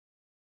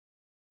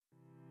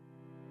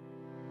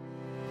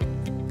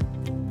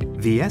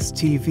The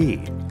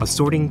STV, a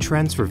sorting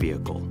transfer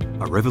vehicle,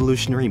 a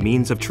revolutionary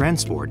means of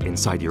transport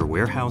inside your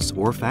warehouse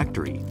or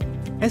factory.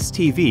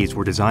 STVs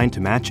were designed to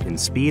match in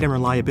speed and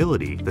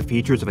reliability the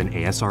features of an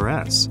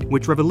ASRS,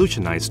 which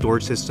revolutionized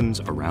storage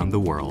systems around the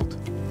world.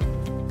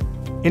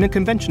 In a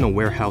conventional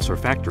warehouse or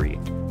factory,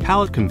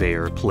 pallet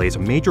conveyor plays a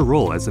major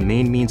role as the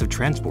main means of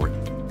transport.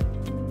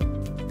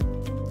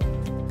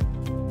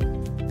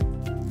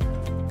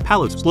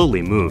 Pallets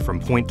slowly move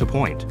from point to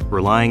point,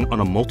 relying on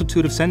a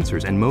multitude of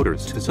sensors and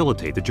motors to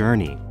facilitate the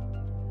journey.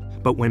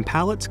 But when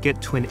pallets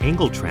get to an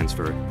angle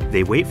transfer,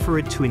 they wait for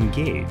it to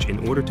engage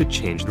in order to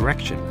change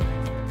direction.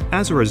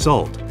 As a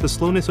result, the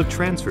slowness of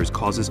transfers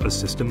causes a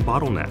system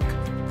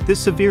bottleneck. This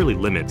severely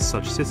limits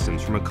such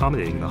systems from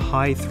accommodating the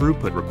high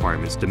throughput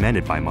requirements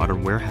demanded by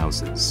modern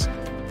warehouses.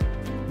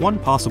 One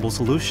possible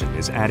solution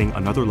is adding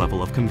another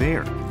level of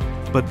conveyor.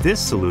 But this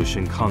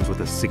solution comes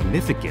with a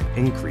significant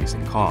increase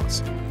in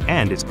cost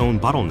and its own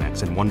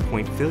bottlenecks and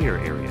one-point failure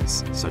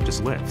areas, such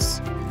as lifts.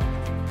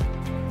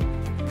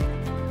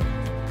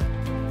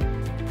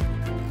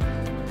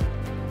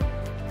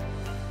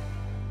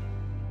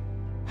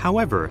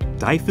 However,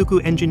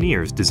 Daifuku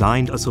engineers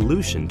designed a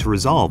solution to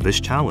resolve this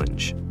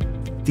challenge.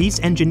 These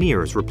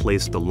engineers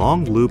replaced the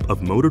long loop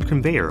of motored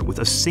conveyor with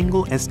a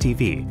single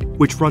STV,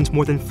 which runs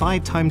more than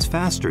 5 times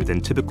faster than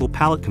typical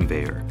pallet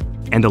conveyor,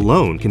 and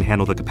alone can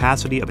handle the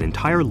capacity of an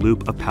entire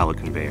loop of pallet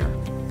conveyor.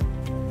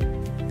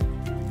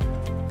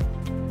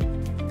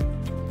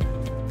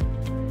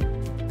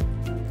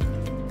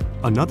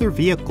 Another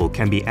vehicle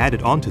can be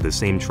added onto the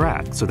same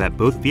track so that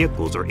both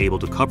vehicles are able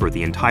to cover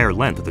the entire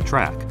length of the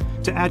track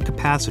to add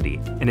capacity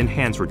and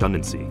enhance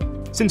redundancy.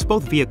 Since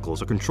both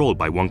vehicles are controlled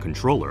by one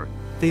controller,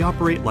 they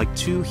operate like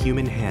 2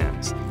 human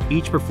hands,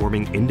 each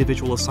performing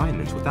individual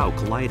assignments without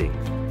colliding.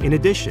 In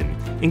addition,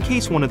 in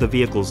case one of the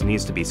vehicles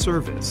needs to be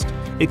serviced,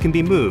 it can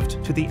be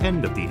moved to the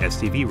end of the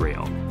STV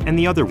rail, and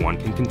the other one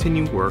can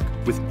continue work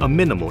with a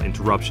minimal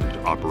interruption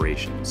to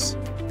operations.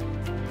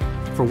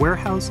 For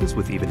warehouses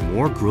with even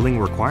more grueling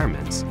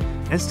requirements,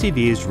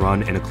 STVs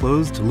run in a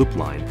closed loop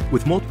line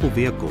with multiple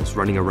vehicles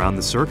running around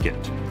the circuit.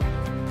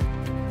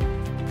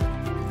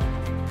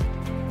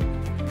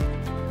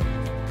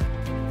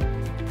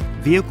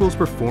 Vehicles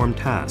perform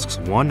tasks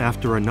one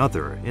after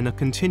another in a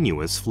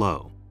continuous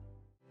flow.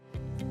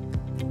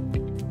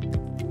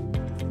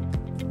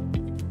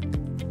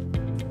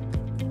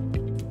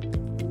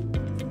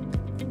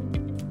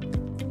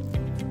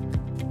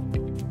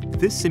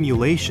 This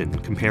simulation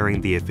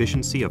comparing the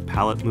efficiency of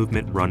pallet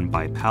movement run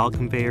by pallet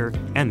conveyor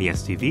and the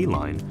STV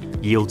line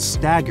yields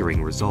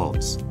staggering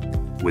results.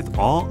 With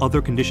all other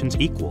conditions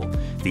equal,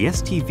 the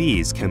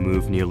STVs can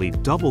move nearly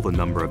double the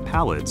number of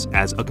pallets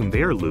as a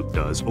conveyor loop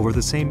does over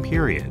the same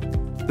period.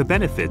 The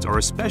benefits are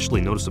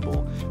especially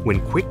noticeable when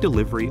quick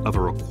delivery of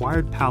a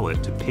required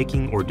pallet to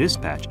picking or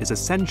dispatch is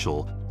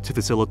essential to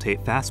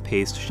facilitate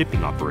fast-paced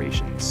shipping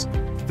operations.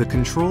 The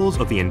controls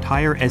of the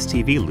entire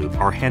STV loop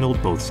are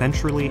handled both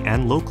centrally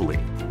and locally.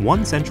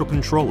 One central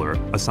controller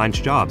assigns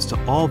jobs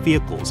to all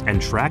vehicles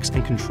and tracks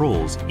and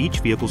controls each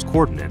vehicle's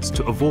coordinates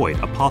to avoid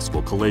a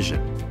possible collision.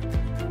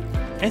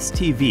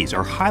 STVs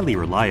are highly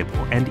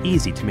reliable and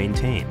easy to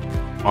maintain.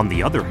 On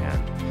the other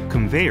hand,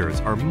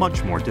 conveyors are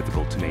much more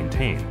difficult to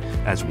maintain,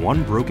 as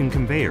one broken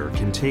conveyor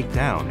can take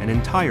down an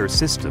entire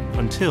system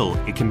until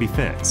it can be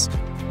fixed.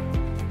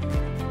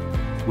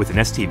 With an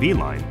STV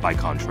line, by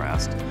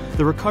contrast,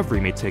 the recovery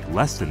may take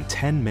less than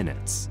 10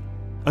 minutes.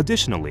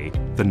 Additionally,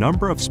 the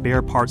number of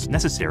spare parts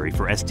necessary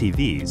for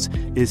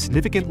STVs is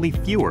significantly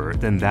fewer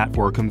than that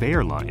for a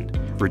conveyor line,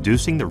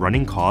 reducing the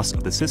running costs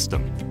of the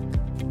system.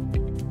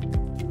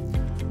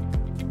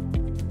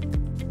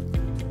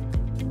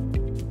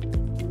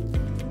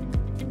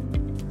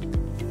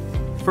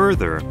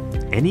 Further,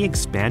 any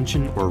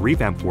expansion or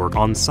revamp work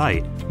on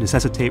site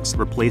necessitates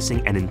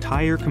replacing an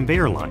entire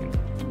conveyor line.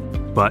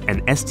 But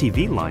an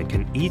STV line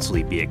can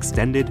easily be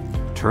extended,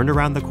 turned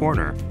around the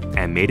corner,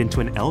 and made into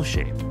an L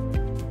shape.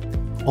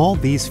 All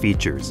these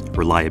features,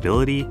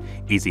 reliability,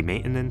 easy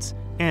maintenance,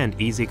 and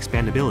easy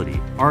expandability,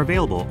 are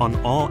available on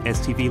all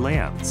STV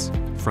layouts,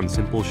 from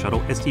simple shuttle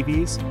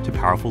STVs to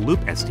powerful loop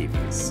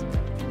STVs.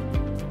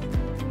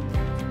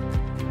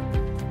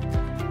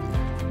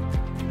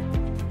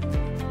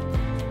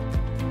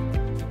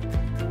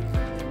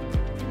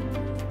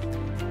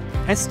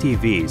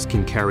 STVs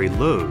can carry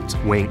loads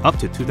weighing up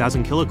to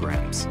 2,000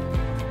 kilograms,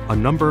 a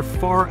number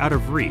far out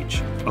of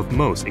reach of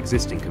most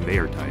existing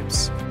conveyor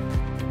types.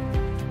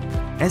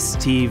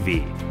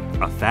 STV,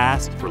 a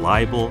fast,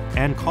 reliable,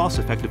 and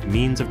cost-effective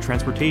means of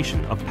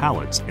transportation of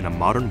pallets in a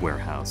modern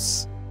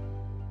warehouse.